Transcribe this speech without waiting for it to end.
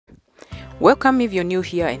Welcome if you're new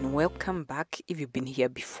here, and welcome back if you've been here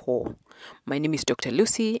before. My name is Dr.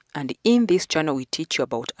 Lucy, and in this channel we teach you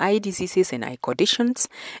about eye diseases and eye conditions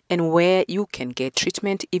and where you can get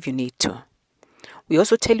treatment if you need to. We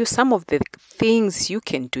also tell you some of the things you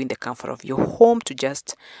can do in the comfort of your home to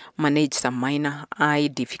just manage some minor eye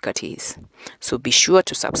difficulties. So be sure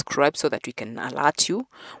to subscribe so that we can alert you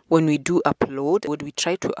when we do upload. We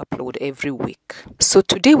try to upload every week. So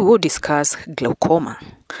today we will discuss glaucoma.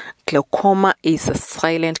 Glaucoma is a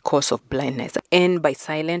silent cause of blindness. And by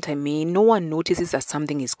silent, I mean no one notices that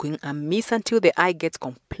something is going amiss until the eye gets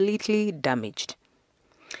completely damaged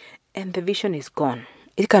and the vision is gone.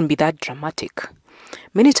 It can be that dramatic.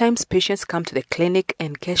 Many times patients come to the clinic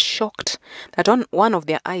and get shocked that one of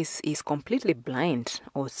their eyes is completely blind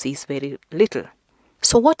or sees very little.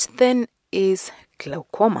 So what then is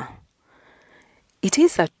glaucoma? It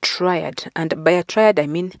is a triad, and by a triad I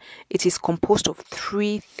mean it is composed of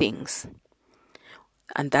three things.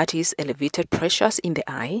 And that is elevated pressures in the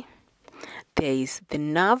eye. There is the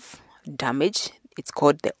nerve damage, it's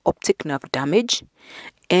called the optic nerve damage,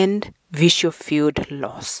 and visual field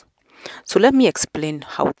loss. So let me explain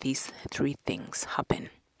how these three things happen.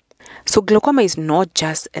 So glaucoma is not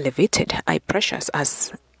just elevated eye pressures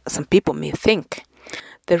as some people may think.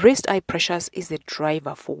 The raised eye pressures is the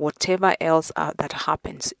driver for whatever else that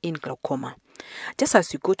happens in glaucoma. Just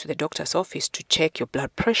as you go to the doctor's office to check your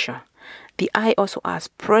blood pressure, the eye also has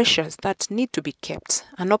pressures that need to be kept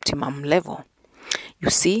at an optimum level. You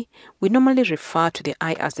see, we normally refer to the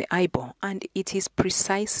eye as the eyeball, and it is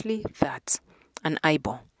precisely that, an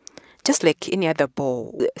eyeball. Just like any other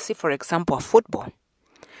ball, see for example a football.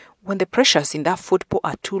 When the pressures in that football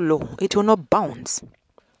are too low, it will not bounce.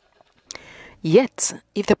 Yet,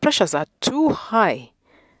 if the pressures are too high,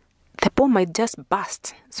 the ball might just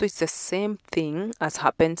burst. So it's the same thing as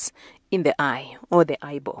happens in the eye or the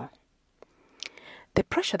eyeball. The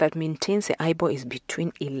pressure that maintains the eyeball is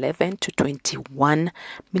between 11 to 21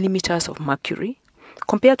 millimeters of mercury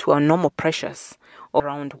compared to our normal pressures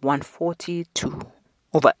around 140 to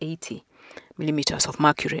over 80 millimeters of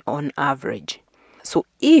mercury on average. So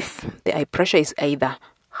if the eye pressure is either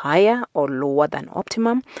higher or lower than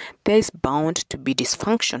optimum, there is bound to be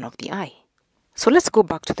dysfunction of the eye. So let's go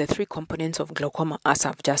back to the three components of glaucoma as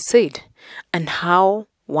I've just said, and how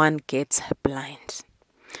one gets blind.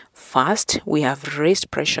 First, we have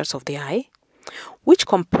raised pressures of the eye, which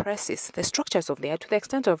compresses the structures of the eye to the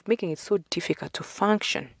extent of making it so difficult to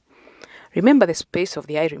function. Remember, the space of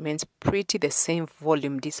the eye remains pretty the same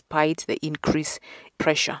volume despite the increased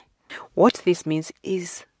pressure. What this means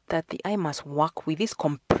is that the eye must work with this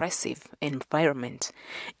compressive environment,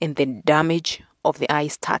 and the damage of the eye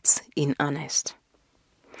starts in earnest.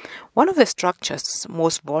 One of the structures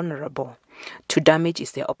most vulnerable to damage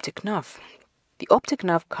is the optic nerve. The optic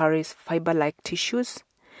nerve carries fiber-like tissues,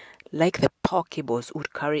 like the power cables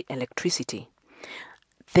would carry electricity,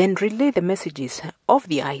 then relay the messages of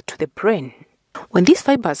the eye to the brain. When these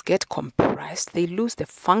fibers get compressed, they lose the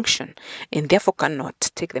function and therefore cannot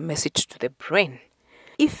take the message to the brain.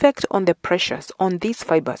 Effect on the pressures on these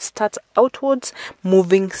fibers starts outwards,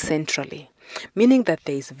 moving centrally, meaning that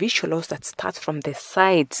there is visual loss that starts from the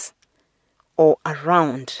sides or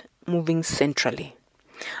around, moving centrally.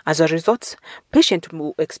 As a result, patients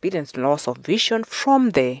will experience loss of vision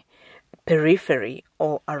from the periphery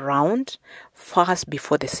or around fast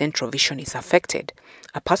before the central vision is affected.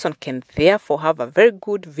 A person can therefore have a very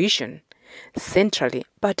good vision centrally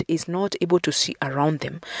but is not able to see around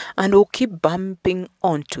them and will keep bumping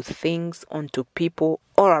onto things, onto people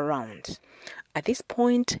or around. At this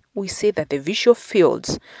point, we say that the visual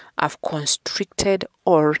fields have constricted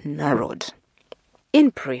or narrowed. In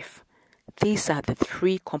brief, these are the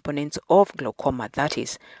three components of glaucoma, that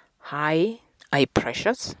is high eye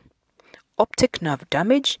pressures, optic nerve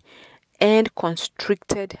damage, and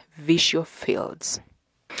constricted visual fields.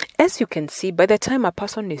 As you can see, by the time a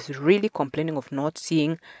person is really complaining of not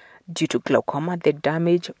seeing due to glaucoma, the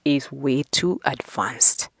damage is way too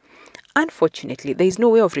advanced. Unfortunately, there is no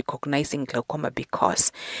way of recognizing glaucoma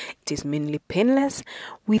because it is mainly painless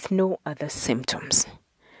with no other symptoms.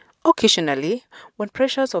 Occasionally, when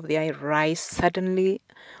pressures of the eye rise suddenly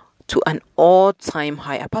to an all-time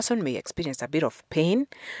high, a person may experience a bit of pain,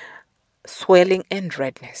 swelling, and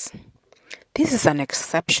redness. This is an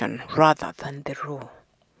exception rather than the rule.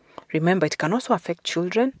 Remember, it can also affect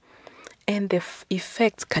children, and the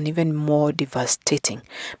effects can even be more devastating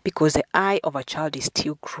because the eye of a child is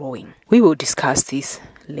still growing. We will discuss this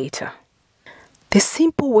later. The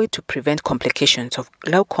simple way to prevent complications of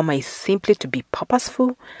glaucoma is simply to be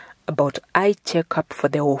purposeful about eye checkup for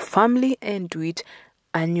the whole family and do it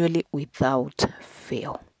annually without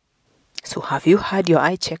fail. So have you had your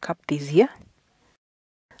eye checkup this year?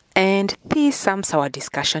 And this sums our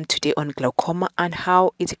discussion today on glaucoma and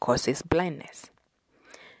how it causes blindness.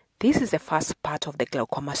 This is the first part of the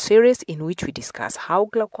glaucoma series in which we discuss how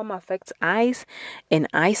glaucoma affects eyes and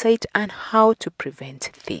eyesight and how to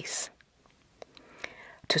prevent this.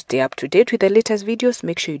 To stay up to date with the latest videos,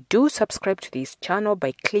 make sure you do subscribe to this channel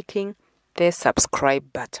by clicking the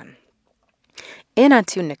subscribe button. And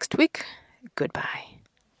until next week, goodbye.